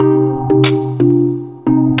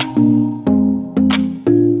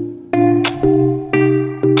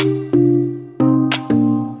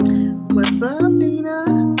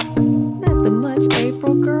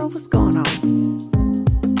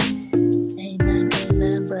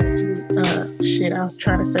shit. I was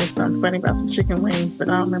trying to say something funny about some chicken wings, but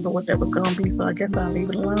I don't remember what that was gonna be, so I guess I'll leave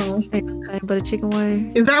it alone. Ain't nothing but a chicken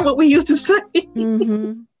wing. Is that what we used to say?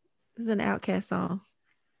 Mm-hmm. This is an Outcast song.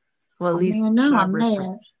 Well, at Oh least man, now my I'm mad.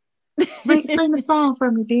 reference. Sing the song for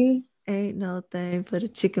me, D. Ain't no thing but a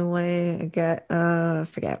chicken wing. I got I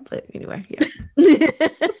forgot, but anyway, yeah.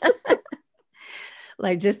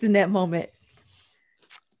 Like just in that moment.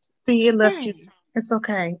 See, it left you. Dang. It's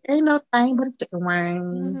okay. Ain't no thing but a chicken wing.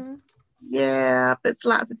 Mm-hmm. Yeah, it's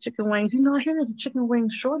lots of chicken wings. You know, I hear there's a chicken wing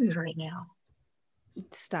shortage right now.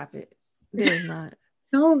 Stop it. There's not.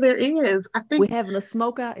 No, there is. I think. We're having a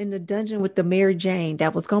smoke out in the dungeon with the Mary Jane.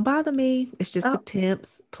 That was gonna bother me. It's just the Oh,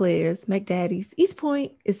 pimps, players, McDaddies. East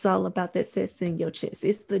Point, it's all about that sex in your chest.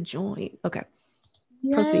 It's the joint. Okay,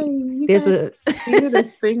 yay! proceed. You There's guys a hear the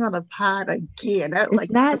sing on the pod again. That it's like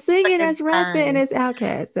that's not the singing, second that's rapping, and time. it's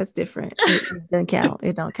outcast. That's different. It doesn't count.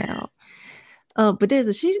 It don't count. But there's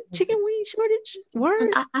a chicken wing shortage. And Word.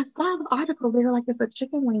 I saw the article there, like it's a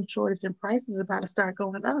chicken wing shortage and prices are about to start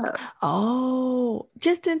going up. Oh,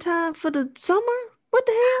 just in time for the summer? What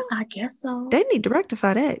the hell? I guess so. They need to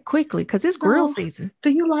rectify that quickly because it's grill No, season. do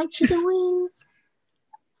you like chicken wings?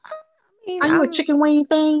 I mean, Are you a chicken wing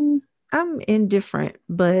fan? I'm indifferent,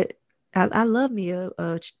 but I love me a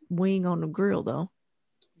wing on the grill though.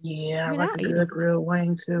 Yeah, I I mean, like I'll a eat good them. grilled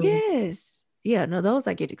wing too. Yes. Yeah, no, those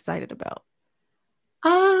I get excited about.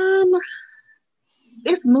 Um,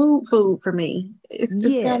 it's mood food for me. It's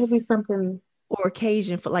got to be Yes. something. Or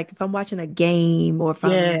occasion for like if I'm watching a game or if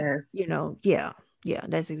I'm, Yes. yeah, yeah,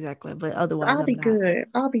 that's exactly. But So otherwise, I'll I'm be not. good.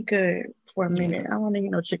 I'll be good for a Yeah. minute. I don't need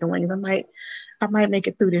no chicken wings. I might make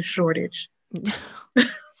it through this shortage.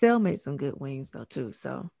 Sel made some good wings though too.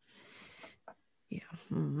 So yeah.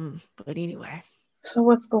 But anyway, So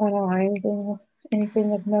what's going on?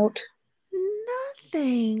 Anything of note?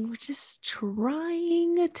 nothing. We're just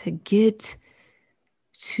trying to get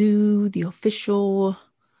to the official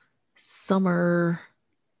summer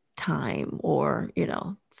time or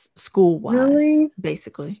school wise Really?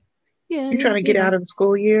 basically. Yeah, You trying to you get out know. of the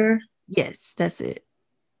school year? Yes, that's the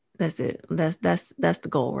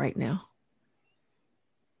goal right now,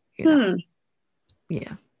 you know. Hmm.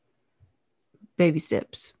 Yeah, baby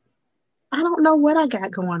steps. I don't know what I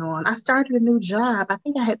got going on. I started a new job. I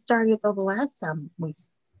think I had started it though the last time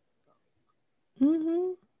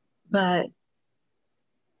Mm-hmm. but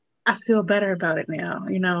I feel better about it now.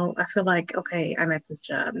 You know, I feel like okay, I'm at this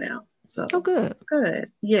job now, Oh, so good. it's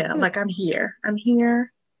good. Yeah, Good. like I'm here. I'm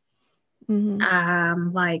here. Mm-hmm.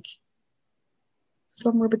 I'm like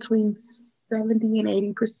somewhere between 70 and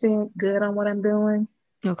 80% good on what I'm doing.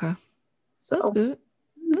 Okay, that's So good.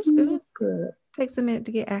 That's good. that's good. Takes a minute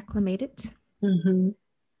to get acclimated. Mm-hmm.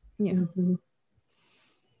 Yeah. Mm-hmm.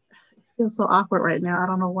 Feels so awkward right now. I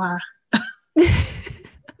don't know why.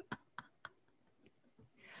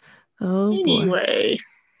 Oh boy. Anyway,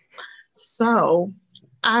 so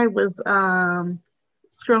I was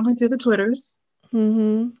scrolling through the Twitters.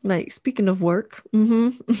 Mm-hmm. Like speaking of work.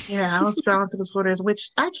 Mm-hmm. Yeah, I was scrolling through the Twitters, which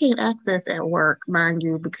I can't access at work, mind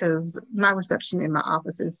you, because my reception in my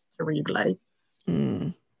office is terrible.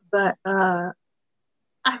 Mm. But I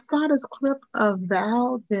saw this clip of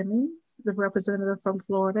Val Demings, the representative from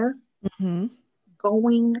Florida, Mm-hmm.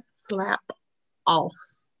 going slap off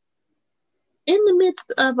in the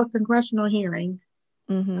midst of a congressional hearing.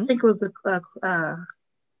 I Mm-hmm. think it was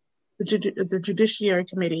the Judiciary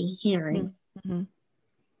Committee hearing Mm-hmm.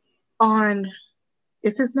 on,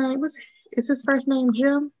 is his name, is his first name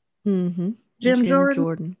Jim? Mm-hmm. Jim Jim Jordan?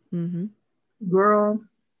 Jordan. Mm-hmm. Girl,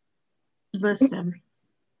 listen,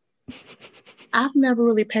 I've never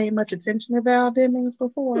really paid much attention to Val Demings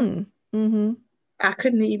before. Mm-hmm. I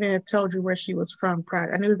couldn't even have told you where she was from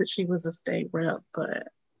prior. I knew that she was a state rep, but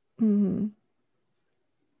Mm-hmm.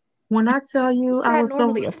 when I tell you She's I not was so,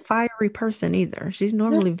 normally a fiery person either. She's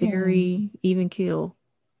normally listen, very even keel.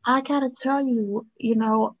 I gotta tell you, you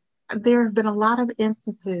know, there have been a lot of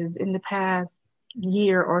instances in the past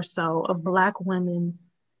year or so of Black women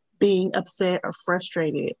being upset or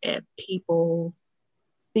frustrated at people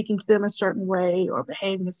speaking to them a certain way or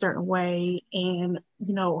behaving a certain way and,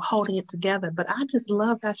 you know, holding it together. But I just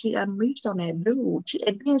love how she unleashed on that dude.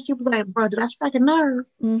 And then she was like, bro, did I strike a nerve?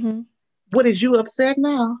 Mm-hmm. What is you upset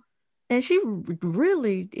now? And she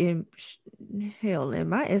really, in hell, in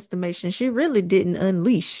my estimation, she really didn't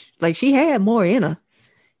unleash. Like she had more in her.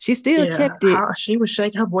 She still Yeah, kept it. how she was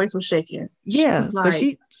shaking, her voice was shaking. She Yeah, was but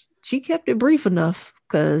like, she kept it brief enough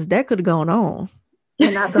because that could have gone on.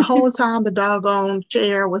 and the whole time the doggone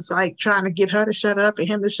chair was like trying to get her to shut up and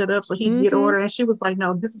him to shut up so he could get Mm-hmm. order. And she was like,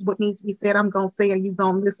 no, this is what needs to be said. I'm going to say it. You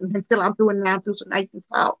going to listen until I'm through it now too so now you can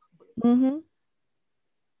talk. Mm-hmm.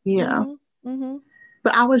 Yeah. Mm-hmm. Mm-hmm.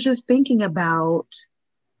 But I was just thinking about,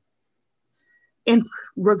 in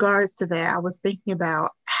regards to that, I was thinking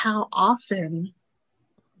about how often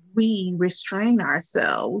we restrain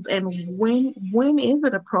ourselves, and when is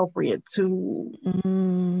it appropriate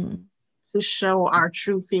Mm, to show our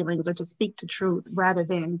true feelings or to speak the truth rather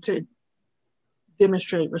than to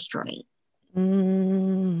demonstrate restraint.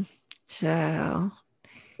 mm, child.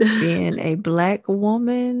 Being a Black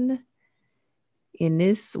woman in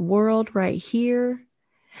this world right here.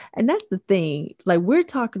 And that's the thing. Like, we're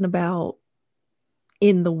talking about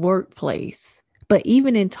in the workplace, but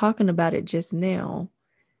even in talking about it just now,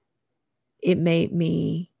 it made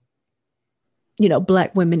me,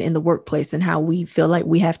 Black women in the workplace and how we feel like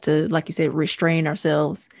we have to, like you said, restrain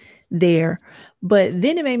ourselves there. But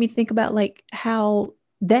then it made me think about like how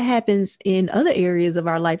that happens in other areas of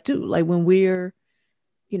our life too. Like when we're,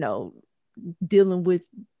 you know, dealing with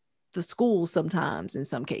the school sometimes in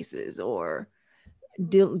some cases, or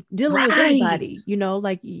dealing with Right. anybody,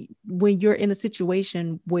 like when you're in a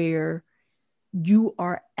situation where you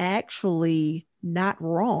are actually not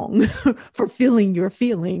wrong for feeling your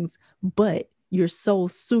feelings, but you're so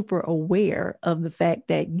super aware of the fact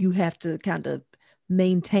that you have to kind of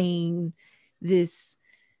maintain this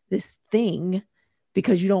thing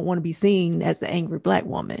because you don't want to be seen as the angry Black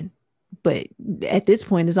woman. But at this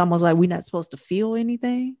point, it's almost like we're not supposed to feel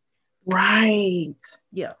anything. Right.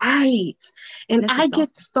 Yeah. Right. And That's I get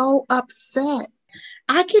exhausting. so upset.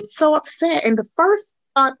 I get so upset. And the first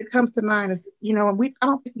thought that comes to mind is, and I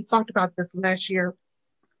don't think we talked about this last year,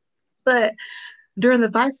 but during the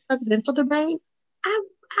vice presidential debate,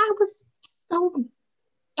 I was so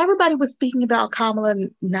everybody was speaking about Kamala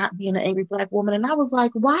not being an angry Black woman, and I was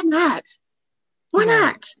like, why not? Why Right.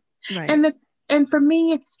 not? Right. And for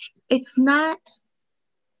me, it's not.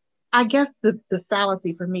 I guess the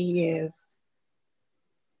fallacy for me is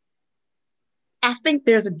I think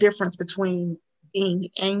there's a difference between being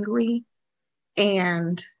angry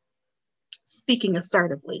and speaking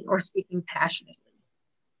assertively or speaking passionately.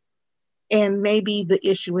 And maybe the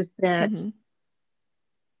issue is that Mm-hmm.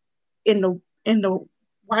 in the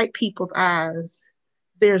white people's eyes,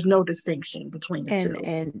 there's no distinction between the two.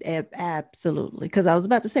 And absolutely, because I was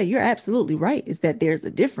about to say you're absolutely right, is that there's a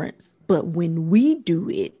difference. But when we do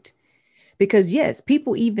it, because yes,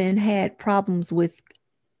 people even had problems with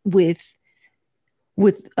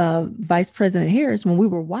Vice President Harris when we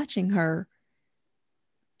were watching her.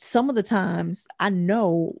 Some of the times I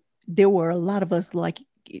know there were a lot of us like,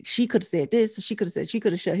 she could have said this, she could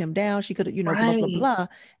have shut him down, she could have, blah blah Right. blah.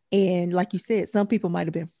 And like you said, some people might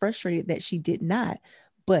have been frustrated that she did not.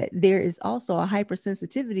 But there is also a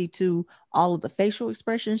hypersensitivity to all of the facial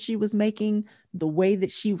expressions she was making, the way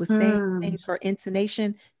that she was saying Hmm. things, her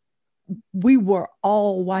intonation. We were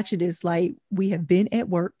all watching this like we have been at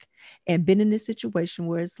work and been in this situation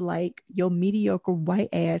where it's like your mediocre white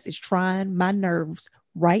ass is trying my nerves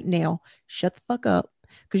right now. Shut the fuck up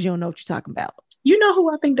because you don't know what you're talking about. You know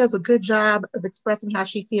who I think does a good job of expressing how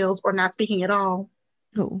she feels or not speaking at all?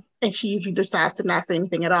 Who? And she usually decides to not say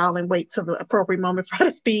anything at all and wait till the appropriate moment for her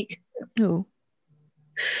to speak. Who?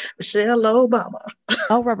 Michelle Obama.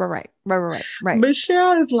 Oh, right.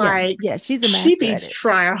 Michelle is Yeah, like, yeah. She's a she master be at it.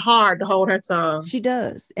 trying hard to hold her tongue. She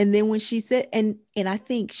does. And then when she said, and I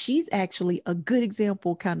think she's actually a good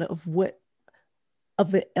example, kind of what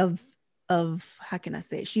of it of how can I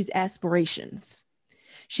say it? She's aspirations.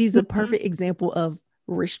 She's a Mhm. perfect example of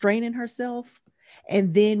restraining herself.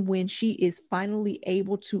 And then when she is finally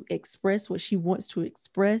able to express what she wants to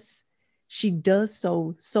express, she does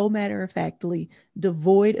so matter of factly,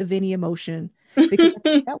 devoid of any emotion. Because I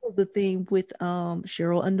think that was the thing with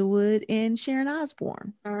Cheryl Underwood and Sharon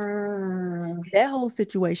Osbourne. Mm. That whole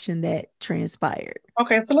situation that transpired.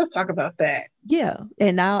 Okay, so let's talk about that. Yeah.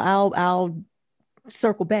 And now I'll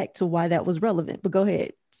circle back to why that was relevant. But go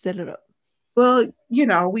ahead, set it up. Well,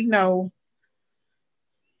 we know.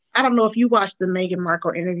 I don't know if you watched the Meghan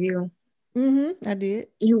Markle interview. Mm-hmm. I did.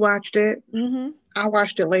 You watched it. Mm-hmm. I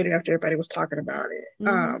watched it later after everybody was talking about it.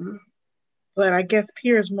 Mm-hmm. But I guess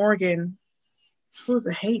Piers Morgan, who's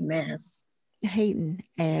a hate ass, Hating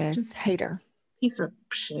as just hater. piece of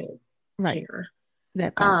shit Right. hater.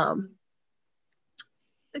 That part. Um,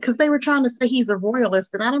 because they were trying to say he's a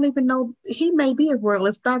royalist, and I don't even know, he may be a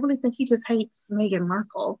royalist, but I really think he just hates Meghan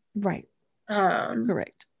Markle. Right. Um,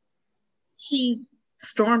 Correct. he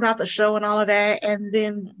stormed out the show and all of that, and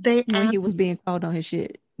then they When he asked, was being called on his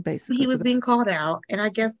shit, basically. he But was go ahead. being called out, and I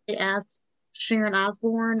guess they asked Sharon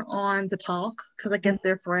Osbourne on the talk because I guess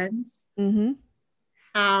they're friends. Mm-hmm.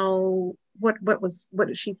 How what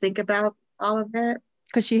did she think about all of that?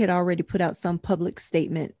 Because she had already put out some public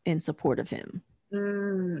statement in support of him.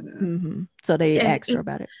 Mm. So they And asked her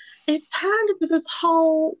about it. it turned into this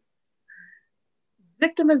whole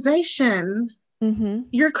victimization. Mm-hmm.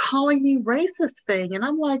 You're calling me racist thing. And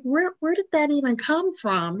I'm like, where did that even come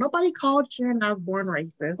from? Nobody called Sharon Osbourne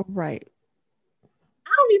racist. Right. I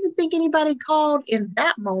don't even think anybody called in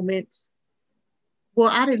that moment. Well,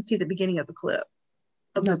 I didn't see the beginning of the clip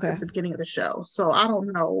of Okay. the beginning of the show, so I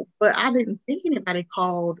don't know. But I didn't think anybody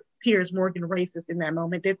called Piers Morgan racist in that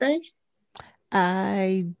moment, did they?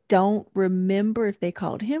 I don't remember if they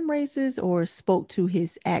called him racist or spoke to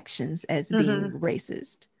his actions as being Mm-hmm.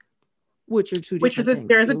 racist, which are two Which is different things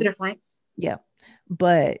there's a too. difference. Yeah.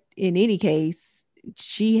 But in any case,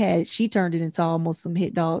 she turned it into almost some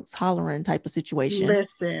hit dogs hollering type of situation.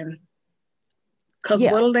 Listen, because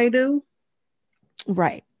Yeah, what'll they do?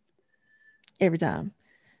 right. Every time.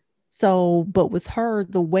 So, but with her,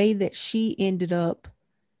 the way that she ended up,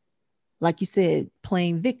 like you said,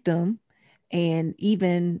 playing victim and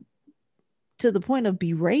even to the point of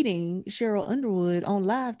berating Cheryl Underwood on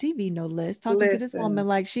live TV, no less, talking to this woman Listen,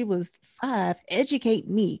 like she was five, educate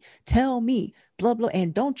me, tell me, blah, blah,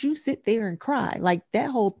 and don't you sit there and cry. Like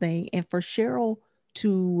that whole thing. And for Cheryl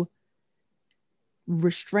to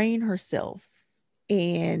restrain herself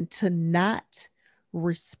and to not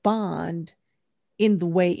respond in the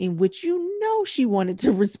way in which she wanted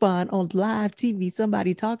to respond on live TV,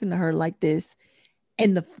 somebody talking to her like this.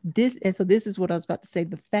 And this is what I was about to say.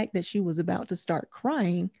 The fact that she was about to start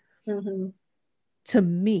crying mm-hmm. to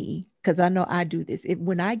me, because I know I do this,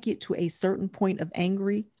 when I get to a certain point of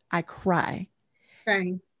angry, I cry.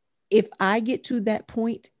 Same. If I get to that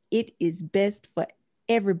point, it is best for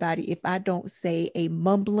everybody if I don't say a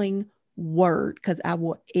mumbling word because I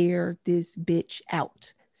will air this bitch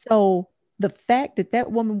out. So the fact that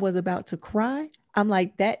that woman was about to cry, I'm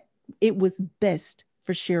like, that it was best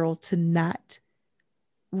for Cheryl to not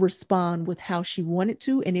respond with how she wanted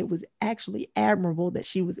to. And it was actually admirable that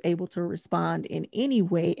she was able to respond in any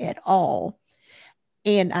way at all.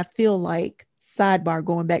 And I feel like, sidebar,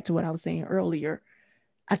 going back to what I was saying earlier,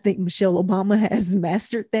 I think Michelle Obama has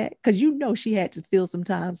mastered that because she had to feel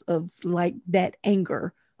sometimes of like that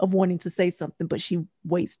anger of wanting to say something, but she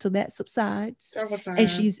waits till that subsides Several and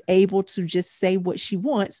she's times. able to just say what she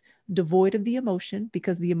wants, devoid of the emotion,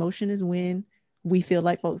 because the emotion is when we feel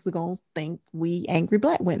like folks are going to think we angry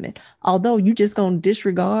Black women. Although you just going to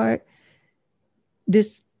disregard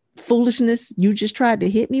this foolishness you just tried to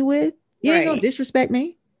hit me with, you ain't going to Right. disrespect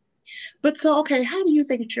me. But so, okay, how do you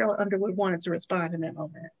think Cheryl Underwood wanted to respond in that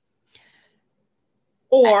moment?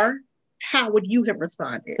 Or how would you have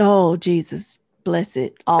responded? Oh, Jesus, bless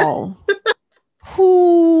it all.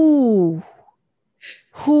 Who,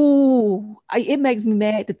 it makes me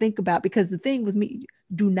mad to think about because the thing with me,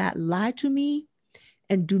 do not lie to me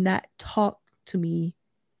and do not talk to me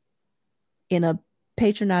in a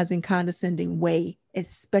patronizing, condescending way,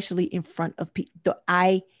 especially in front of people.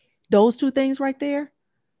 Those two things right there.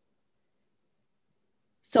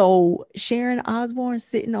 So Sharon Osbourne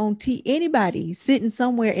sitting on anybody sitting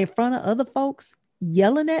somewhere in front of other folks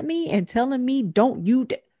yelling at me and telling me, "Don't you?"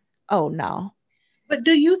 Oh no. But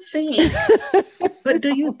do you think But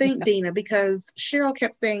do you Oh, think, no. Dina, because Cheryl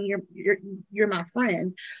kept saying you're my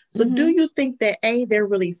friend, so do Mm-hmm. you think that A, they're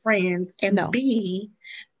really friends, and No, B,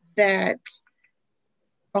 that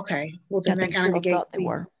okay, well I then that think kind of Cheryl thought negates they the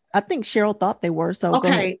were. I think Cheryl thought they were. So go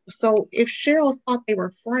ahead. okay, so if Cheryl thought they were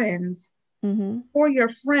friends, Mm-hmm. for your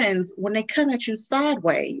friends, when they come at you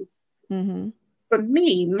sideways, Mm-hmm. for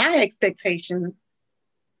me, my expectation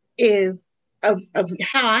is of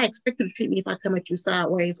how I expect you to treat me if I come at you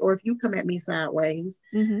sideways, or if you come at me sideways.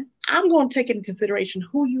 Mm-hmm. I'm going to take into consideration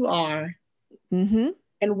who you are Mm-hmm.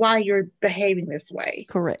 and why you're behaving this way.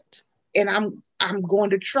 Correct. And I'm going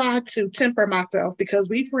to try to temper myself because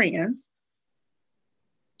we friends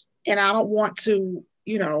and I don't want to,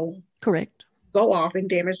 Correct. go off and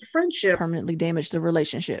damage the friendship. Permanently damage the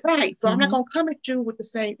relationship. Right. So I'm not Mm-hmm. going to come at you with the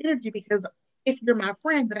same energy because if you're my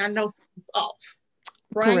friend, then I know something's off.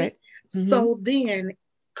 Right. Correct. Mm-hmm. So then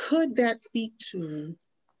could that speak to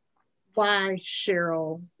why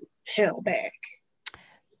Cheryl held back?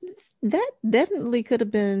 That definitely could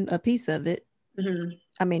have been a piece of it. Mm-hmm.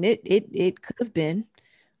 I mean, it could have been,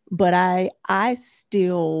 but I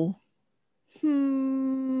still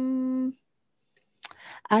hmm,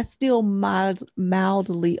 I still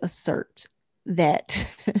mildly assert that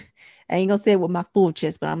I ain't gonna say it with my full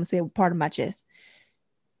chest, but I'm gonna say it with part of my chest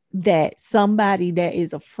that somebody that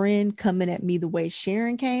is a friend coming at me the way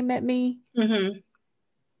Sharon came at me Mm-hmm.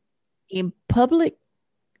 in public,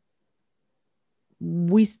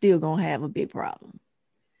 we still gonna have a big problem.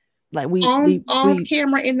 Like On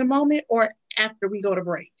camera in the moment or after we go to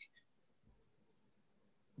break?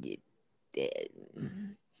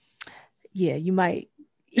 yeah, you might.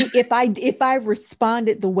 If I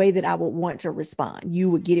responded the way that I would want to respond, you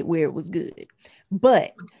would get it where it was good.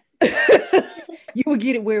 But you would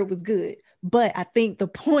get it where it was good. But I think the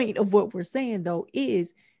point of what we're saying though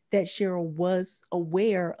is that Cheryl was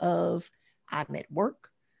aware of, I'm at work,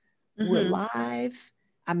 we're live,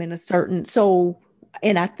 I'm in a certain so,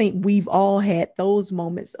 and I think we've all had those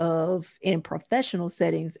moments of in professional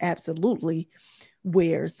settings, absolutely,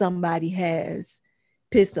 where somebody has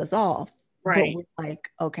pissed us off, but Right. we're like,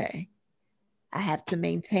 okay, I have to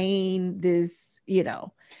maintain this,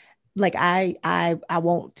 like I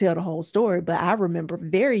won't tell the whole story, but I remember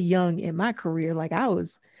very young in my career, like I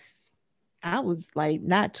was like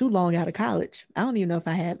not too long out of college. I don't even know if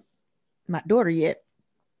I had my daughter yet,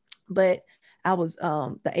 but I was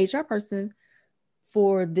the HR person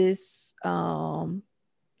for this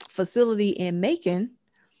facility in Macon.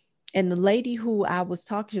 And the lady who I was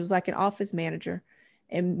talking, she was like an office manager.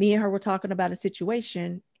 And me and her were talking about a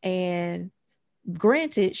situation. And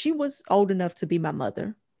granted, she was old enough to be my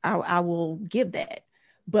mother. I will give that.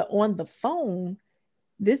 But on the phone,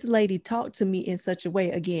 this lady talked to me in such a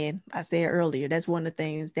way. Again, I said earlier, that's one of the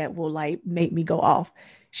things that will like make me go off.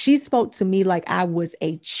 She spoke to me like I was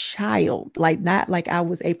a child, like not like I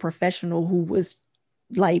was a professional who was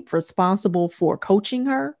like responsible for coaching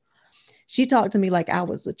her. She talked to me like I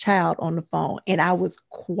was a child on the phone, and I was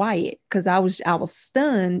quiet because I was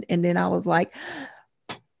stunned, and then I was like,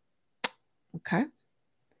 okay.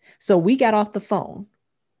 So we got off the phone.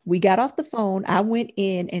 I went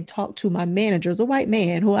in and talked to my manager. It was a white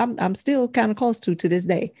man who I'm still kind of close to this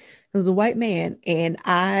day. It was a white man, and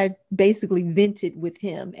I basically vented with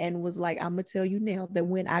him and was like, I'm gonna tell you now that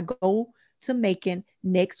when I go to Macon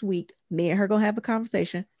next week, me and her gonna have a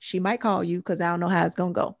conversation. She might call you because I don't know how it's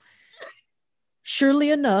gonna go. Surely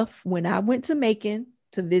enough, when I went to Macon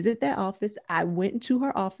to visit that office, I went into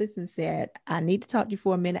her office and said, I need to talk to you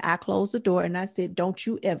for a minute. I closed the door and I said, don't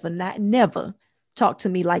you ever, not never talk to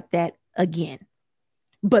me like that again.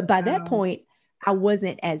 But by that point, I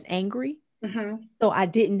wasn't as angry. So I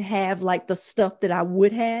didn't have like the stuff that I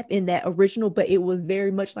would have in that original, but it was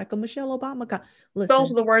very much like a Michelle Obama. Listen,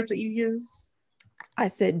 those are the words that you used. I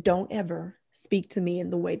said, don't ever speak to me in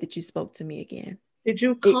the way that you spoke to me again. Did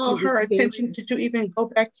you call her attention? Did you even go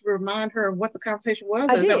back to remind her of what the conversation was?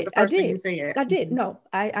 I did. The first thing you said? I did. No,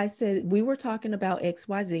 I said we were talking about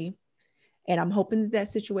XYZ, and I'm hoping that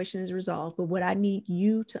situation is resolved. But what I need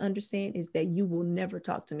you to understand is that you will never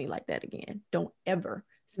talk to me like that again. Don't ever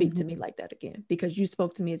speak to me like that again, because you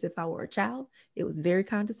spoke to me as if I were a child. It was very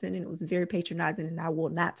condescending. It was very patronizing, and I will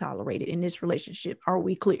not tolerate it in this relationship. Are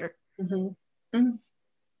we clear? And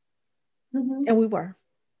we were.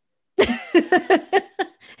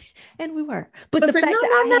 And we were, but the fact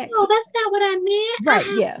no, that's not what I meant.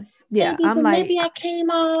 Right? Yeah. Maybe I came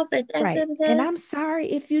off. Right, and I'm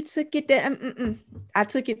sorry if you took it that. I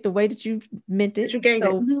took it the way that you meant it. You gave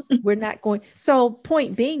so it. We're not going. So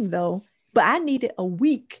point being, though, but I needed a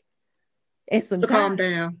week and some to time. Calm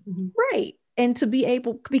down, right, and to be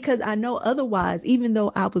able, because I know otherwise, even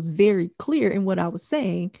though I was very clear in what I was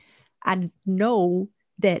saying, I know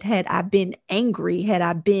that had I been angry, had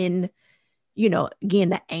I been, again,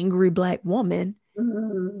 the angry Black woman,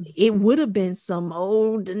 it would have been some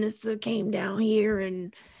old Danissa came down here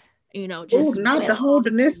and, just not the whole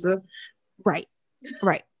Danissa. Right.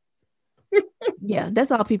 Yeah,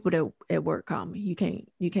 that's all people that at work call me. You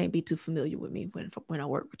can't be too familiar with me when I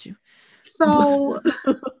work with you. So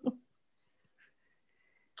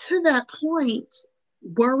to that point,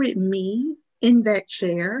 were it me in that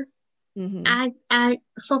chair,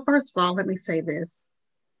 so first of all, let me say this.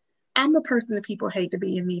 I'm the person that people hate to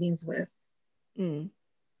be in meetings with.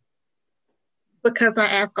 Because I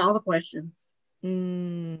ask all the questions.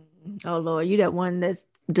 Oh Lord, you that one that's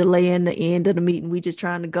delaying the end of the meeting. We just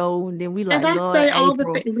trying to go, and then we like, and I Lord, say all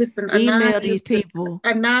April, the things. Listen, email these people.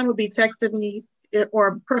 Anon would be texting me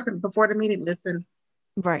or before the meeting. Listen,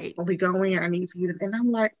 right? When we go in, I need for you to, and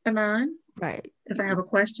I'm like, Anon, right? If I have a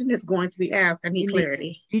question, it's going to be asked. I need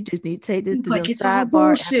clarity. You just need to take this. He's to like, it's all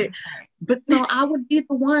bullshit. But so I would be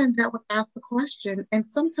the one that would ask the question, and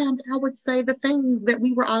sometimes I would say the thing that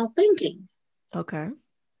we were all thinking. Okay.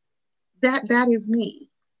 That is me.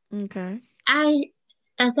 Okay.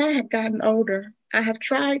 As I have gotten older, I have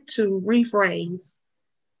tried to rephrase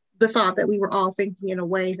the thought that we were all thinking in a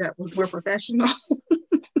way that was more professional.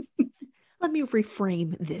 Let me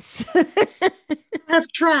reframe this. I've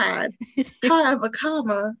tried. However,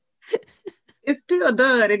 comma, it's still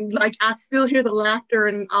done. And like, I still hear the laughter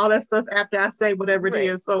and all that stuff after I say whatever it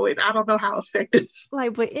is. So I don't know how effective.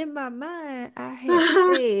 Like, but in my mind, I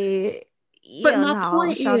had said, But yeah, my no,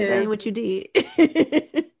 point Shawty, that ain't is, what you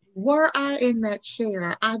did. were I in that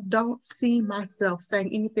chair, I don't see myself saying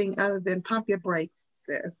anything other than pump your brakes,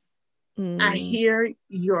 sis. I Mm, hear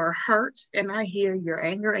your hurt and I hear your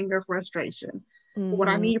anger and your frustration. What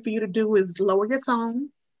I mm-hmm. need for you to do is lower your tone.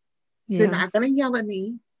 You're Yeah, not going to yell at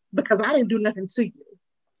me because I didn't do nothing to you.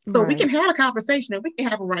 So we can right, have a conversation and we can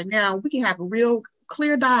have it right now. We can have a real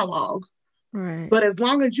clear dialogue. right. But as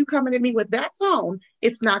long as you coming at me with that tone,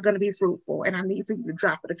 it's not going to be fruitful. And I need for you to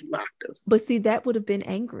drop it a few octaves. But see, that would have been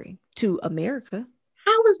angry to America.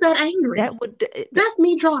 How is that angry? That would, That's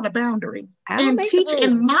me drawing a boundary I don't and make the teach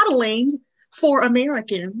and rules. modeling for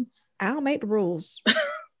Americans. I don't make the rules.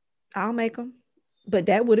 I'll make them. But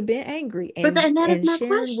that would have been angry, But and that is my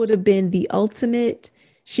Sharon would have question. been the ultimate.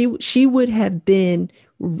 She would have been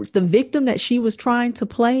the victim that she was trying to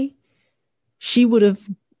play. She would have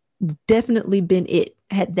definitely been it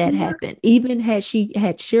had that My, happened. Even had she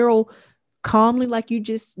had Cheryl calmly, like you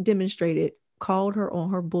just demonstrated, called her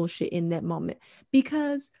on her bullshit in that moment.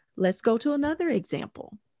 Because let's go to another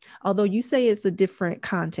example. Although you say it's a different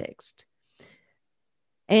context,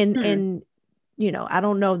 hmm, and you know, I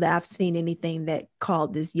don't know that I've seen anything that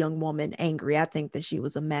called this young woman angry. I think that she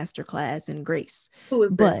was a masterclass in grace. who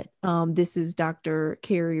is But this? this is Dr.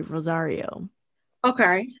 Carrie Rosario.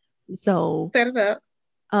 Okay, So set it up.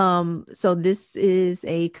 so this is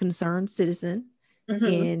a concerned citizen Mm-hmm,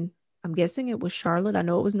 in, I'm guessing it was Charlotte. I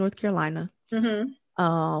know it was North Carolina.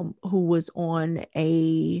 mm-hmm. Who was on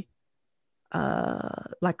a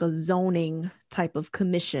like a zoning type of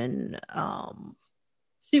commission.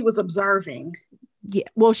 She was observing. Yeah,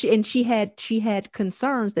 well, she had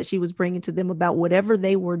concerns that she was bringing to them about whatever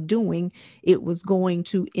they were doing. It was going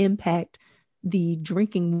to impact the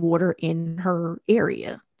drinking water in her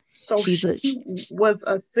area. So She's she a was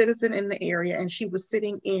a citizen in the area and she was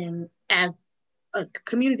sitting in as a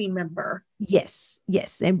community member. Yes,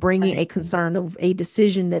 yes, and bringing Okay. a concern of a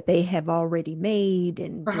decision that they have already made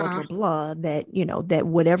and blah Uh-huh. blah blah, that that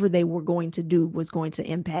whatever they were going to do was going to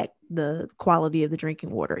impact the quality of the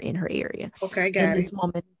drinking water in her area. Okay, And got this it.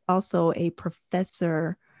 woman is also a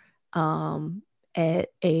professor um at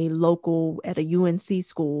a UNC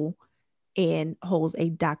school, and holds a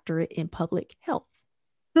doctorate in public health.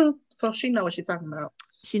 So she know what she's talking about.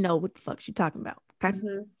 She know what the fuck she's talking about. Okay.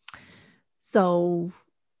 Mm-hmm. So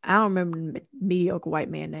I don't remember the mediocre white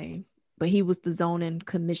man name, but he was the zoning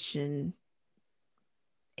commission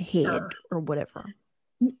Her. head or whatever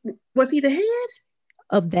Was he the head?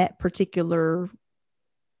 of that particular.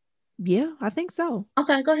 Yeah, I think so.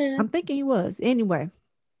 Okay, go ahead. I'm thinking he was. Anyway,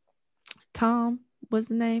 Tom was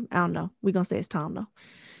the name. I don't know. We're gonna say it's Tom though.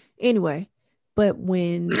 Anyway, but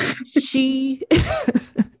when she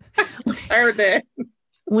Heard that.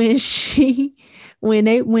 when she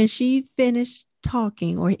when she finished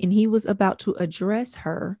talking, or and he was about to address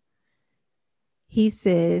her, he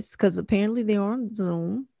says, because apparently they're on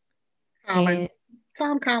Zoom, and Collins.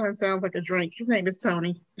 Tom Collins sounds like a drink. His name is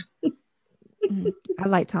Tony. I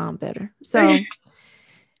like Tom better.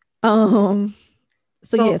 Um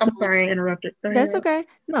so So yeah, I'm so sorry I interrupted. Go that's ahead. okay.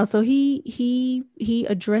 No, so he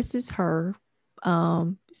addresses her,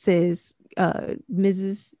 says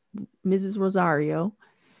Mrs. Rosario,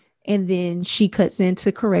 and then she cuts in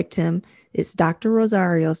to correct him. It's Dr.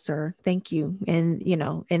 Rosario, sir. Thank you. And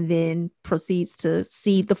and then proceeds to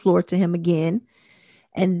cede the floor to him again.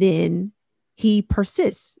 And then he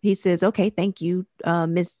persists. He says, "Okay, thank you,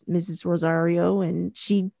 Mrs. Rosario," and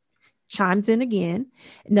she chimes in again.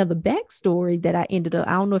 Now, the backstory that I ended up,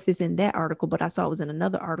 I don't know if it's in that article, but I saw it was in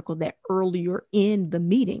another article that earlier in the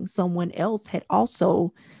meeting, someone else had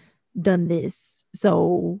also done this.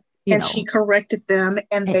 So, And she corrected them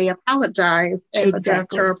and they apologized and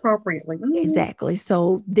addressed her exactly, appropriately. Mm-hmm. exactly.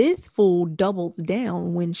 So this fool doubles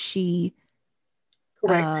down when she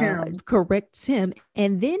Correct him. corrects him,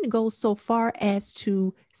 and then goes so far as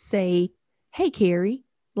to say, "Hey, Carrie,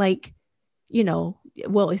 like,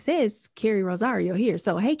 well, it says Carrie Rosario here.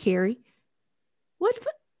 So, hey, Carrie, what,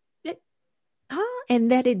 huh?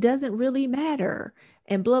 And that it doesn't really matter,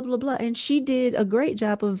 and blah, blah, blah." And she did a great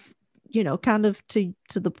job of, kind of to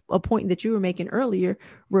the a point that you were making earlier,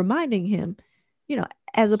 reminding him, you know,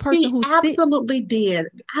 as a person She who sits, absolutely did.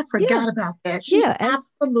 I yeah, forgot about that. She yeah,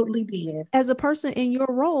 absolutely did. as a person in your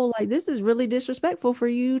role, like, this is really disrespectful for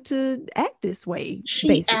you to act this way, She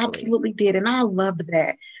basically. absolutely did. And I loved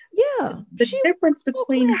that. Yeah, The she was difference so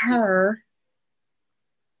between classy. her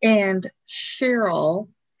and Cheryl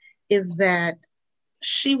is that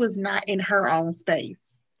she was not in her own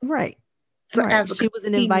space. Right, So right. as a She was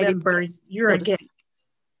an community invited member, guest, you're so a to guest. speak.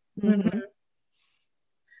 Mm-hmm. Hmm.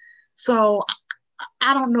 So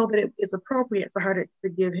I don't know that it is appropriate for her to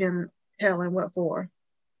give him hell and what for?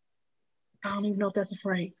 I don't even know if that's a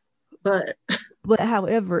phrase, but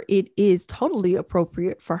however, it is totally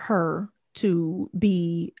appropriate for her to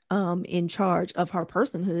be in charge of her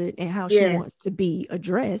personhood and how she wants to yes. be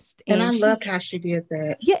addressed. And I And she, loved how she did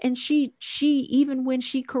that. yeah, and she even when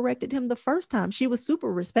she corrected him the first time, she was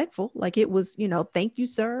super respectful. Like it was, thank you,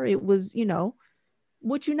 sir. It was,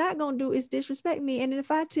 what you're not gonna do is disrespect me. And if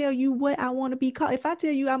I tell you what I want to be called, if I tell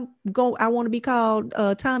you I want to be called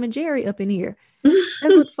Tom and Jerry up in here,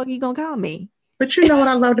 that's what the fuck you gonna call me. But you know what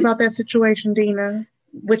I loved about that situation, Dina,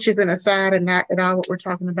 which is an aside and not at all what we're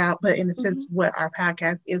talking about, but in a sense, Mm-hmm. what our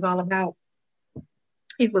podcast is all about.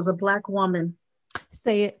 It was a Black woman.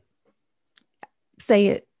 Say it. Say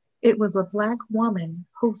it. It was a Black woman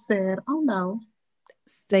who said, "Oh no,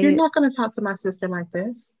 Say you're it. not going to talk to my sister like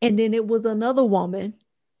this." And then it was another woman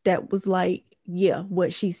that was like, yeah,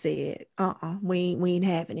 what she said. We ain't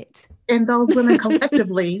having it. And those women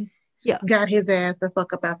collectively Yeah, got his ass the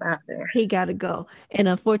fuck up out there. he gotta go. And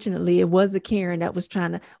unfortunately, it was a Karen that was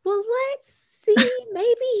trying to, well, let's see,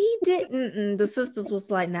 maybe he didn't. The sisters was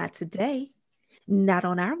like, not today, not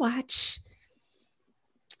on our watch.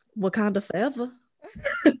 Wakanda forever.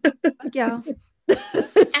 Fuck y'all.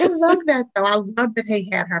 I love that though. I love that he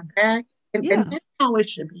had her back, and Yeah, that's how it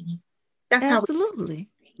should be. That's how it absolutely.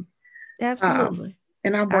 should be. Absolutely.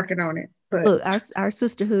 And I'm Our, working on it. But look, our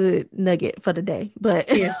sisterhood nugget for the day. But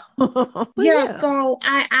yes, but yeah. yeah. So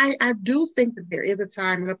I do think that there is a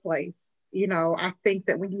time and a place. I think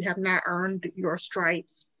that when you have not earned your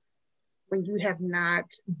stripes, when you have not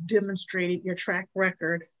demonstrated your track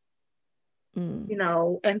record, Mm.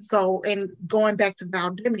 and going back to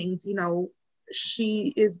Val Demings,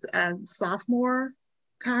 she is a sophomore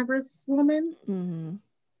congresswoman, Mm-hmm.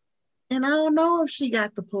 and I don't know if she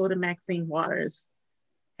got the pull that Maxine Waters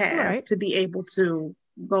has Right. to be able to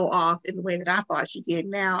go off in the way that I thought she did.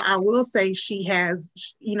 Now, I will say she has,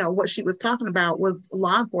 what she was talking about was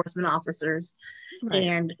law enforcement officers, Right.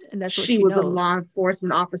 and And that's what she she was a knows. law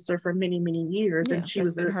enforcement officer for many, many years, Yeah, and she that's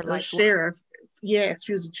was been her a life's work. sheriff. Yes,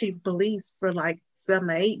 she was a chief of police for like 7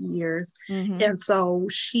 or 8 years, Mm-hmm. and so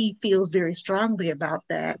she feels very strongly about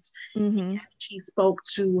that. Mm-hmm. She spoke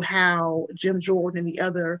to how Jim Jordan and the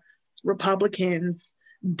other Republicans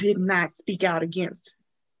did not speak out against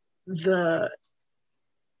the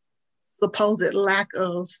supposed lack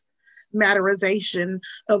of matterization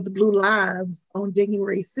of the Blue Lives on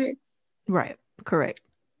January 6th. Right. Correct.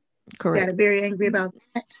 She got Correct. very angry about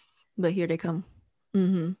that. But here they come.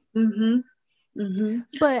 Mm-hmm. Mm-hmm. Mm-hmm.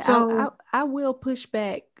 But So, I will push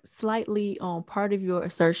back slightly on part of your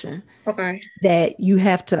assertion okay. that you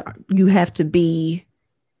have to be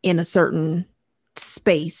in a certain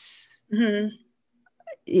space. Mm-hmm.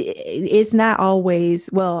 It's not always,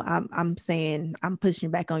 well, I'm saying I'm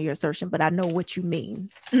pushing back on your assertion, but I know what you mean.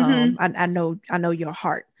 Mm-hmm. I know your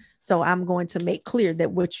heart. So I'm going to make clear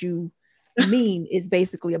that what you mean is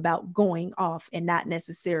basically about going off and not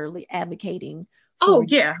necessarily advocating for Oh,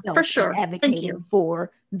 yeah, for yourself and sure. Thank advocating you.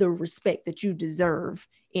 for the respect that you deserve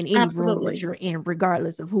in any room that Absolutely. you're in,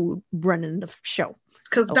 regardless of who running the show.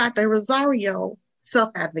 Because Okay. Dr. Rosario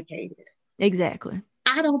self advocated. Exactly.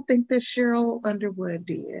 I don't think that Cheryl Underwood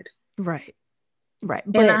did. Right. Right.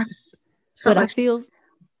 And But I felt but I like, feel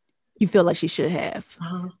you feel like she should have.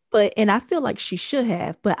 uh, And I feel like she should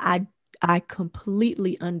have, but I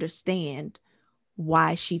completely understand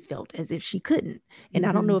why she felt as if she couldn't. And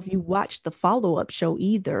I don't mm-hmm. know if you watched the follow-up show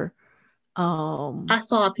either. I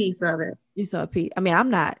saw a piece of it. You saw Pete. I mean, I'm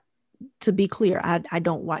not, to be clear, I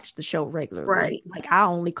don't watch the show regularly. Right. Like I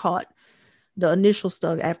only caught the initial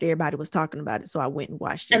stuff after everybody was talking about it. So I went and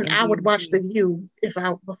watched it. And I would watch The View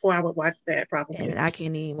before I would watch that, probably. And I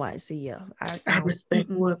can't even watch. So yeah, I I don't. respect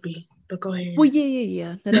Whoopi, but go ahead. Well,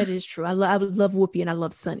 yeah. No, that is true. I love Whoopi and I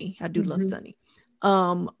love Sunny. I do love Mm-hmm. Sunny.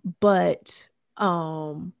 Um, but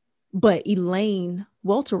um, but Elaine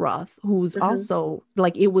Welteroth, who's Mm-hmm. also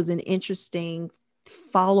like, it was an interesting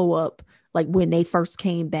follow up, like when they first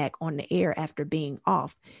came back on the air after being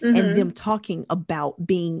off, and Mm-hmm. them talking about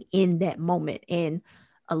being in that moment. And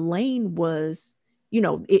Elaine was,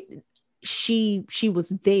 it. She was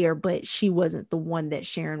there, but she wasn't the one that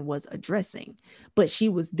Sharon was addressing, but she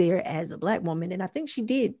was there as a Black woman, and I think she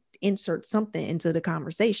did insert something into the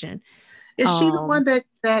conversation. Is she the one um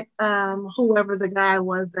that whoever the guy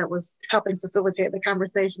was that was helping facilitate the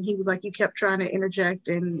conversation? He was like, you kept trying to interject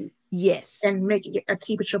and yes. make it a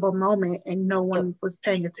teachable moment, and no Yep. one was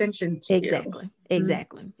paying attention to you. Exactly.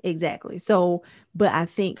 Mm-hmm. Exactly. So, but I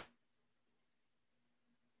think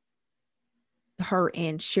her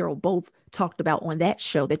and Cheryl both talked about on that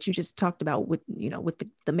show that you just talked about with, with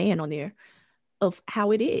the man on there. of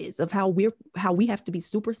how it is, of how we have to be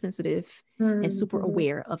super sensitive and super Mm-hmm.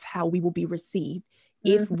 aware of how we will be received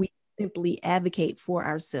if Mm-hmm. we simply advocate for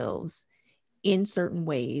ourselves in certain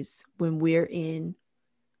ways when we're in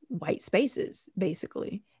white spaces,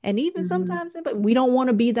 basically. And even Mm-hmm. sometimes, but we don't want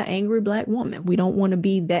to be the angry Black woman. We don't want to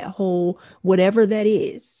be that whole whatever that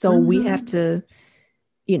is. So we have Mm-hmm.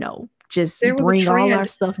 to, just There was a bring all our trend.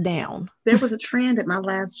 stuff down. There was a trend at my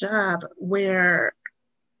last job where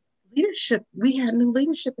leadership, we had new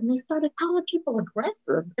leadership, and they started calling people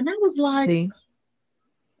aggressive, and I was like, See,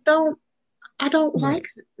 don't I don't right, like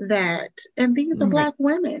that. And these are right, Black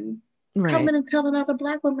women right. coming and telling other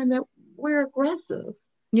Black women that we're aggressive.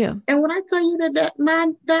 Yeah, And when I tell you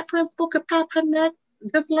that principal could pop her neck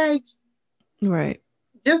just like right.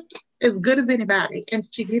 just as good as anybody, and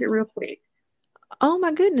she did it real quick. Oh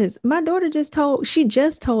my goodness. My daughter she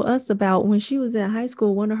just told us about when she was in high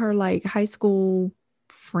school, one of her like high school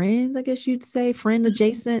friends, I guess you'd say, friend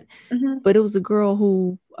adjacent, Mm-hmm. but it was a girl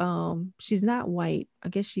who she's not white. I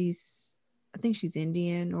think she's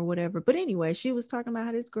Indian or whatever. But anyway, she was talking about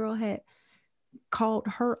how this girl had called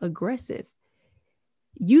her aggressive.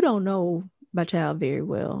 You don't know my child very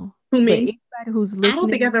well, Who, but me? anybody who's I don't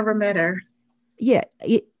think listening, I've ever met her. yeah,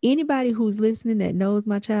 anybody who's listening that knows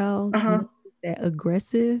my child Uh-huh. knows that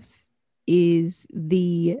aggressive is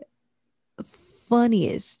the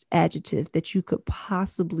funniest adjective that you could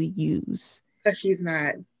possibly use. Because she's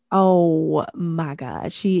not. Oh my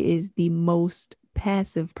God. She is the most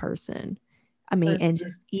passive person. I mean, and Listen.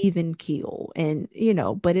 just even keel. And,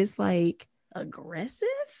 but it's like aggressive?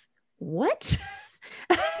 What?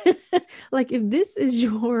 Like, if this is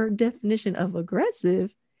your definition of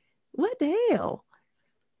aggressive, what the hell?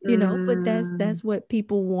 But that's Mm-hmm. that's what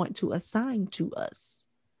people want to assign to us.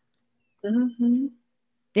 Mm-hmm.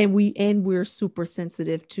 And we're super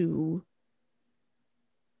sensitive to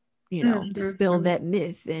dispel Mm-hmm. that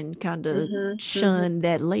myth and kind of Mm-hmm. shun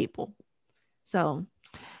that label. So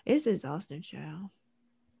it's exhausting, child.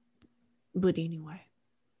 But anyway.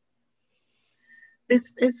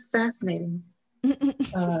 It's fascinating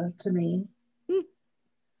to me.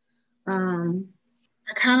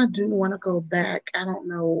 I kind of do want to go back. I don't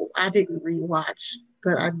know. I didn't rewatch,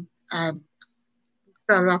 but I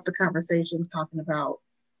started off the conversation talking about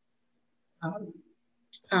um,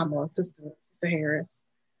 Kamala, Sister Harris,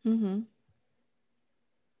 Mm-hmm.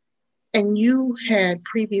 and you had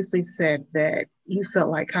previously said that you felt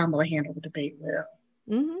like Kamala handled the debate well,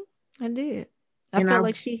 Mm-hmm. I did. I and I felt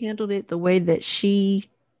like she handled it the way that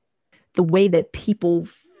people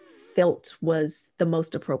felt was the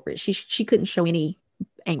most appropriate. She couldn't show any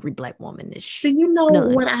angry Black see. womanish. You know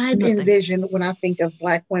None. what I Nothing. envision when I think of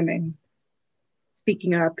Black women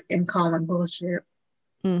speaking up and calling bullshit.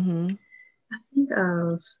 Mm-hmm. I think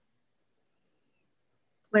of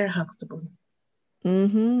Claire Huxtable.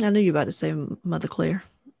 Mm-hmm. I knew you were about to say Mother Claire.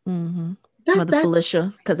 Mm-hmm. Mother That's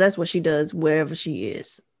Felicia, because that's what she does wherever she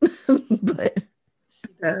is. But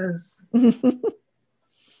she does. mm-hmm.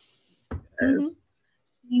 Does.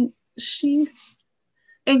 She's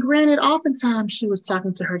And granted, oftentimes she was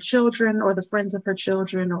talking to her children or the friends of her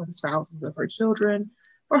children or the spouses of her children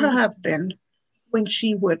or her Mm-hmm. husband when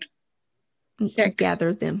she would check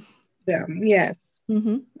Gather them. them. Yes. Mm-hmm.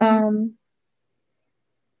 Mm-hmm. Um,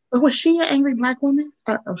 but was she an angry Black woman?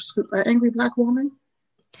 An angry Black woman?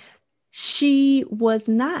 She was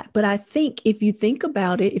not, but I think if you think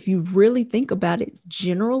about it, if you really think about it,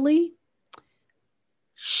 generally,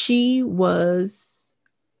 she was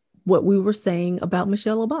what we were saying about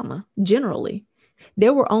Michelle Obama. Generally,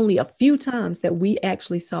 there were only a few times that we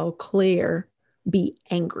actually saw Claire be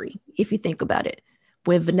angry, if you think about it.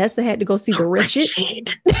 When Vanessa had to go see So the Richard,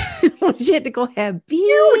 wretched. when she had to go have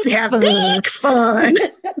You big would have fun. big fun.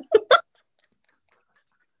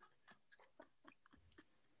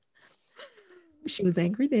 She was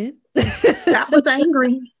angry then. That was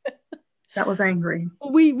angry. That was angry.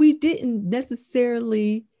 we didn't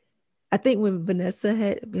necessarily. I think when Vanessa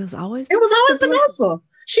had, it was always It was Vanessa. always Vanessa.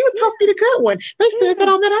 She was Yeah, supposed to be the good one. They said that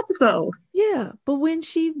yeah, on that episode. yeah. But when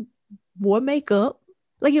she wore makeup,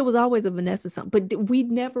 like it was always a Vanessa something. But we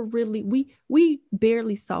never really, we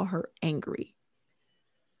barely saw her angry.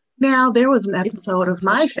 Now, there was an It was episode more of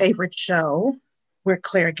my emotional. favorite show where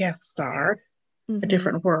Claire guest starred, A Mm-hmm.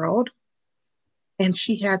 Different World, and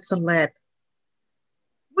she had to let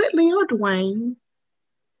Whitley or Dwayne,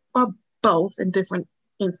 or both in different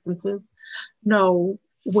instances, know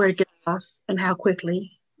where to get off and how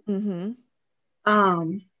quickly. Mm-hmm.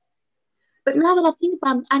 Um, But now that I think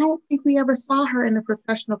about it, I don't think we ever saw her in a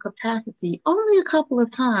professional capacity. Only a couple of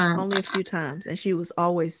times. Only a few times, and she was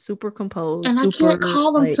always super composed, And I can't super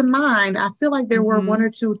call them to like. mind. I feel like there were one Mm-hmm, or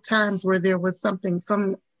two times where there was something,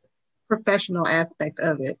 some professional aspect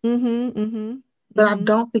of it. mm-hmm, mm-hmm, But I mm-hmm.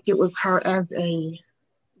 don't think it was her as a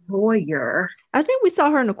lawyer. I think we saw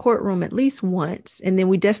her in a courtroom at least once, and then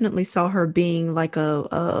we definitely saw her being like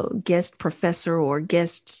a guest professor or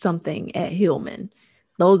guest something at Hillman.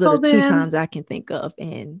 Those are So the two then times I can think of.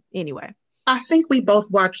 And anyway, I think we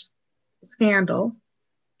both watched Scandal.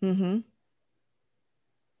 mm-hmm.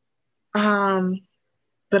 Um,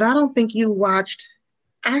 but I don't think you watched,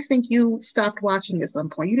 I think you stopped watching at some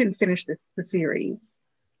point. You didn't finish the series.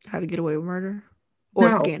 How to Get Away with Murder or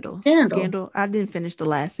No, Scandal. Scandal. Scandal. I didn't finish the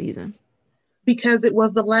last season. Because it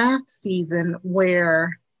was the last season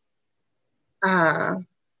where uh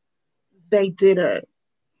they did a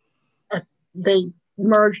they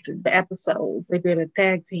merged the episodes. They did a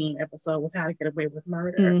tag team episode with How to Get Away with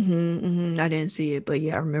Murder. Mm-hmm, mm-hmm. I didn't see it, but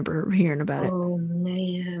yeah, I remember hearing about it. Oh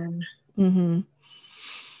man, Mm-hmm.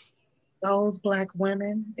 those black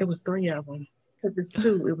women. It was three of them because it's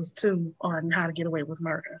two. It was two on How to Get Away with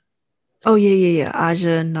Murder. Oh yeah, yeah, yeah.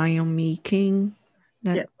 Aja Naomi King,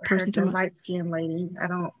 that Yeah, person her you the talking about? light skinned lady. I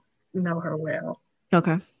don't know her well,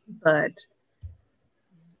 Okay. but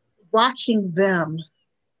watching them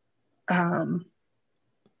um,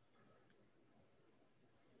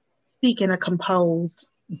 speak in a composed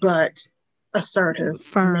but assertive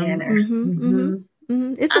Firm. manner. Mm-hmm. Mm-hmm. Mm-hmm.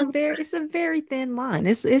 Mm-hmm. It's a very thin line.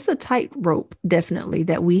 It's a tight rope, definitely,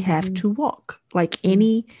 that we have Mm-hmm. to walk. Like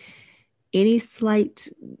any slight,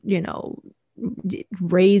 you know,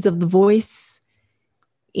 raise of the voice,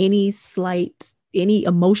 any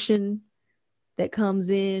emotion that comes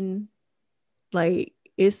in, like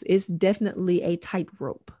it's definitely a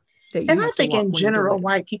tightrope that you And I have to think walk in when you do general, it.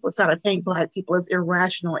 white people try to paint black people as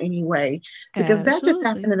irrational anyway, because that just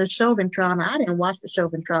happened Absolutely. in the Chauvin trial. Now, I didn't watch the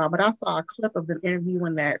Chauvin trial, but I saw a clip of them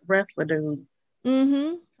interviewing that wrestler dude,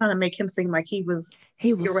 Mm-hmm. trying to make him seem like he was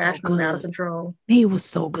He was so irrational and out of good. control. He was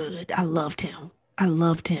so good. I loved him. I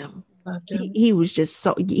loved him. Loved He him. he was just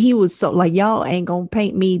so he was so like y'all ain't gonna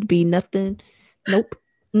paint me to be nothing. Nope.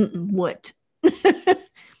 Mm-mm, what?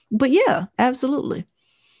 But yeah, absolutely.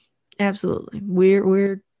 Absolutely.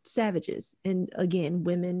 We're savages. And again,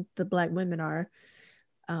 women, the black women are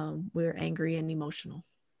we're angry and emotional.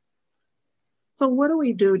 So what do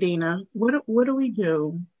we do, Dina? What do we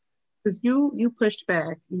do? Because you pushed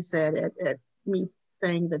back. You said at me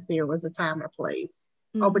saying that there was a time or place.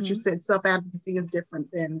 Oh, but you Mm-hmm. said self advocacy is different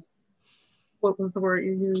than what was the word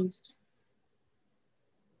you used?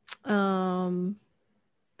 Um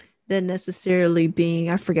than necessarily being,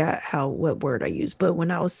 I forgot how what word I used, but when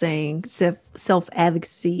I was saying self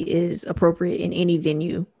advocacy is appropriate in any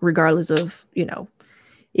venue, regardless of,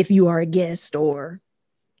 if you are a guest or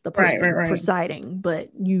the Right, right, person right. presiding,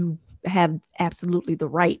 but you have absolutely the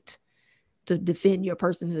right to defend your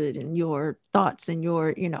personhood and your thoughts and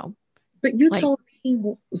your, But you like, told me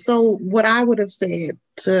so. What I would have said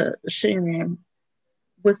to Sharon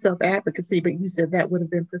was self advocacy, but you said that would have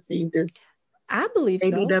been perceived as I believe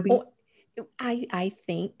so. ADW. Or I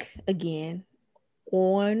think again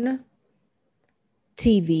on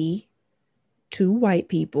TV, two white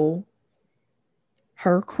people,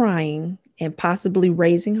 her crying and possibly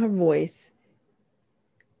raising her voice,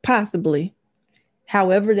 possibly,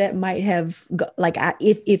 however that might have like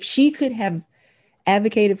if she could have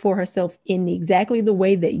advocated for herself in exactly the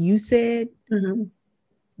way that you said, Mm-hmm.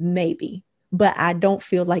 maybe, but I don't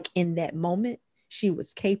feel like in that moment she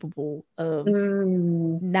was capable of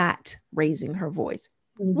Mm-hmm. not raising her voice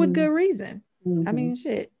with Mm-hmm. good reason. I Mm-hmm. mean,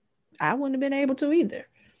 shit, I wouldn't have been able to either,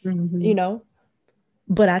 Mm-hmm. you know.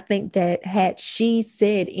 But I think that had she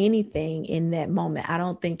said anything in that moment, I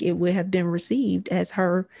don't think it would have been received as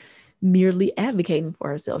her merely advocating for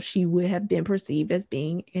herself. She would have been perceived as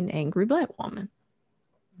being an angry black woman.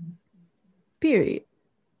 Period.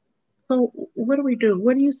 So what do we do?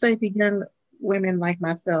 What do you say to young women like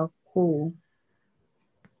myself who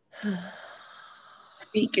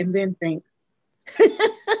speak and then think?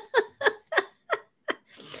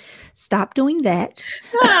 Stop doing that.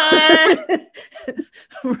 Ah!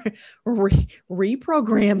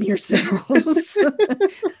 Reprogram yourselves.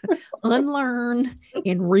 Unlearn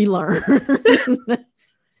and relearn. That's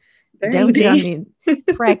Dang, what y'all D. need.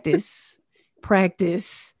 Practice.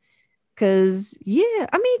 Practice. Cause yeah,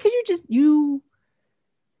 I mean, cause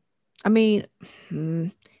I mean,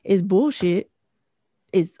 it's bullshit.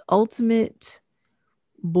 It's ultimate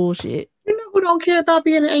bullshit. You know who don't care about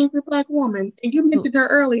being an angry black woman? And you mentioned her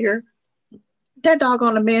earlier. That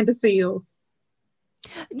doggone Amanda Seals.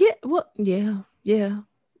 Yeah, well, yeah.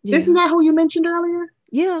 Isn't that who you mentioned earlier?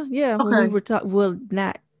 Yeah. When we Okay. were talking, well,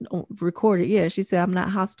 not recorded. Yeah, she said, "I'm not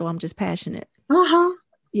hostile. I'm just passionate." Uh-huh.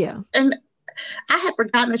 Yeah. And I had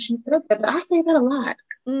forgotten that she said that, but I say that a lot.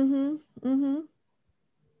 Mm-hmm. Mm-hmm.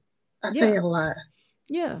 I say Yeah. it a lot.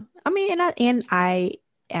 Yeah. I mean, and I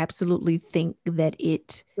absolutely think that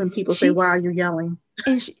it When people say, she why are you yelling?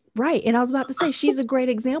 and she, right. And I was about to say she's a great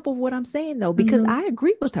example of what I'm saying though, because Mm-hmm. I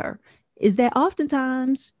agree with her. Is that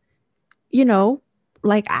oftentimes, you know,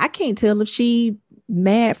 like I can't tell if she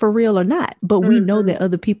mad for real or not, but we know Mm-hmm. that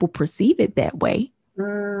other people perceive it that way.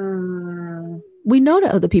 Mm. We know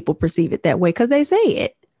that other people perceive it that way because they say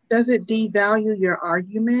it. Does it devalue your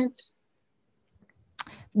argument?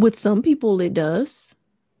 With some people, it does.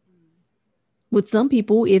 With some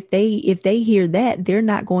people, if they hear that, they're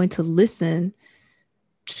not going to listen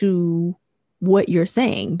to what you're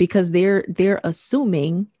saying because they're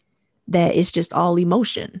assuming that it's just all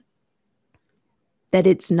emotion, that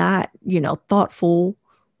it's not, thoughtful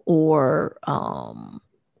or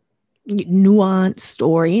nuanced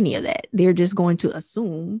or any of that. They're just going to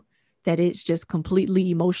assume that it's just completely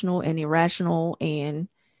emotional and irrational. And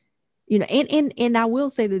and I will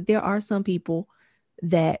say that there are some people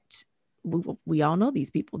that we all know, these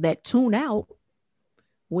people that tune out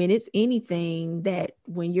when it's anything that,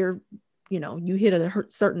 when you hit a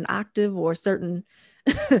certain octave or a certain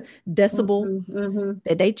decibel, Mm-hmm. Mm-hmm.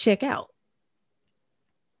 that they check out,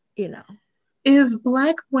 you know. Is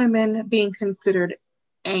Black women being considered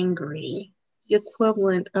angry the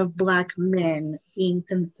equivalent of Black men being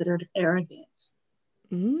considered arrogant?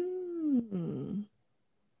 Mm,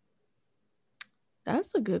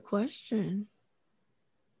 that's a good question.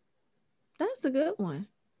 That's a good one.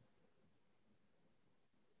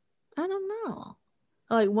 I don't know.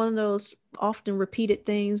 Like one of those often repeated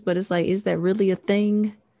things, but it's like, is that really a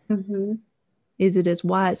thing? Mm-hmm. Is it as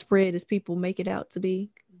widespread as people make it out to be?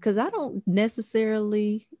 Because I don't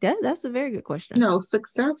necessarily. That's a very good question. No,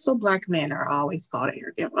 successful Black men are always called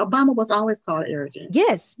arrogant. Obama was always called arrogant.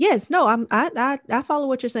 Yes. No, I follow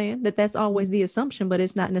what you're saying. That's always Mm-hmm. the assumption, but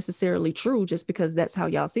it's not necessarily true just because that's how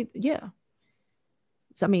y'all see. Yeah.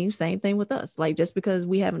 So I mean, same thing with us. Like just because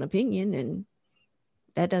we have an opinion, and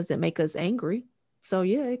that doesn't make us angry. So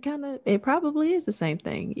yeah, it probably is the same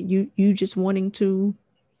thing. You just wanting to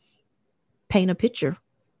paint a picture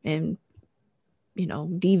and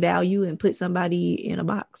devalue and put somebody in a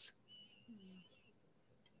box.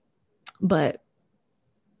 But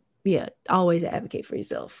yeah, always advocate for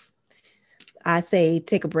yourself. I say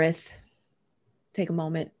take a breath, take a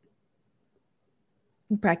moment,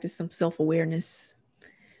 practice some self-awareness,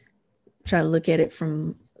 try to look at it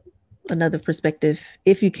from another perspective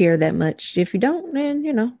if you care that much. If you don't,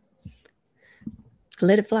 then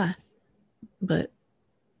let it fly. But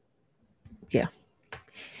yeah,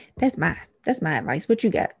 that's my advice. What you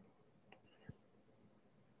got?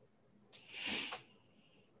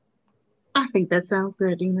 I think that sounds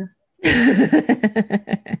good, Dina.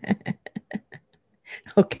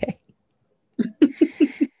 Okay.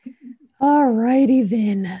 All righty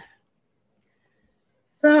then.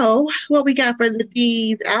 So, what we got for the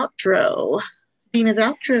D's outro? Dina's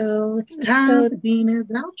outro. It's time So, for Dina's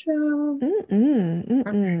outro.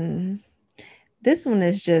 Okay. this one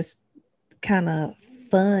is just kind of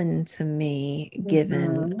fun to me, given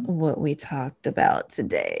Mm-hmm. what we talked about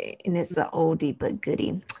today. And it's an oldie but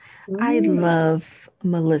goodie. I Mm. love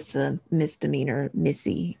Melissa Misdemeanor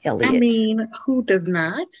Missy I Elliott. mean, who does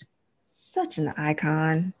not? Such an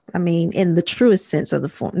icon. I mean, in the truest sense of the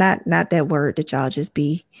form, not that word that y'all just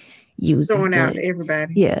be using, Throwing out but to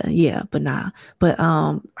everybody. yeah, but nah. But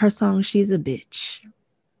her song "She's a Bitch,"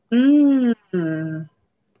 Mm.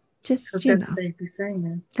 just Because that's what they be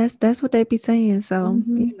saying. that's what they be saying. So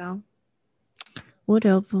Mm-hmm.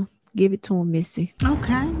 whatever. Give it to him, Missy.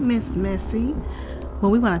 Okay, Miss Missy. Well,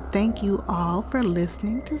 we want to thank you all for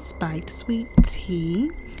listening to Spiked Sweet Tea.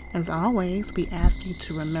 As always, we ask you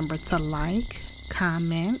to remember to like,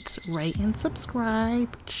 comment, rate, and subscribe.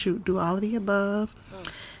 Do all of the above.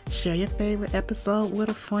 Share your favorite episode with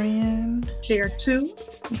a friend. Share two.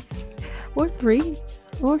 Or three.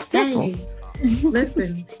 Or several. Hey,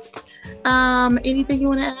 listen. Anything you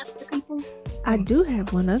want to add to people? I do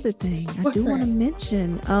have one other thing. I What's do want to that?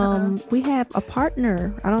 mention. Uh-huh. We have a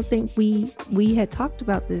partner. I don't think we had talked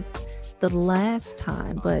about this the last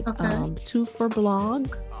time, but Okay. Two for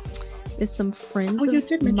Blog is some friends Oh, you of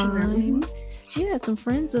did mention that. mine. Yeah, some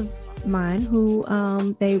friends of mine who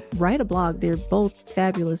they write a blog. They're both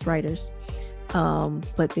fabulous writers,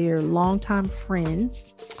 but they're longtime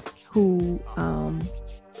friends who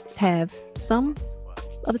have some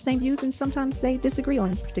of the same views, and sometimes they disagree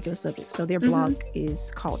on particular subjects. So their blog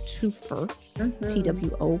is called Twofer,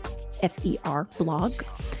 TWOFER blog,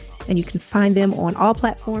 and you can find them on all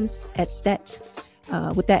platforms at that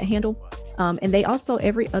with that handle. And they also,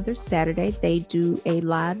 every other Saturday, they do a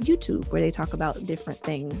live YouTube where they talk about different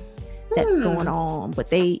things that's going on. But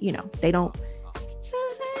they, you know, they don't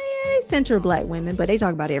center Black women, but they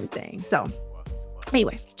talk about everything. So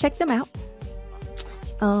anyway, check them out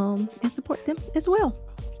and support them as well.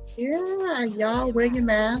 Yeah, y'all wear your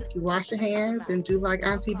mask, you wash your hands, and do like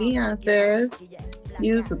Auntie Dion says,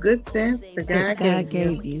 use the good sense that God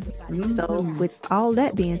gave you. So with all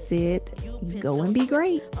that being said, go and be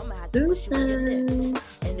great. Deuces.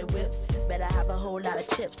 And the whips, better have a whole lot of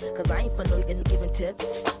chips, cause I ain't for no giving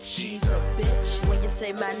tips. She's a bitch. When you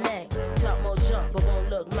say my name, talk more jump, but won't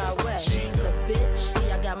look my way. She's a bitch. See,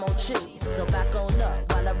 I got more cheese, so back on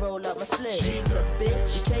up while I roll up my sleeve. She's a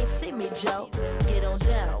bitch. You can't see me, Joe. Get on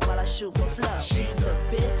down while I shoot my flow. She's a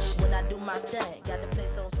bitch. When I do my thing, got the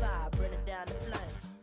place on fire, burn it down the flame.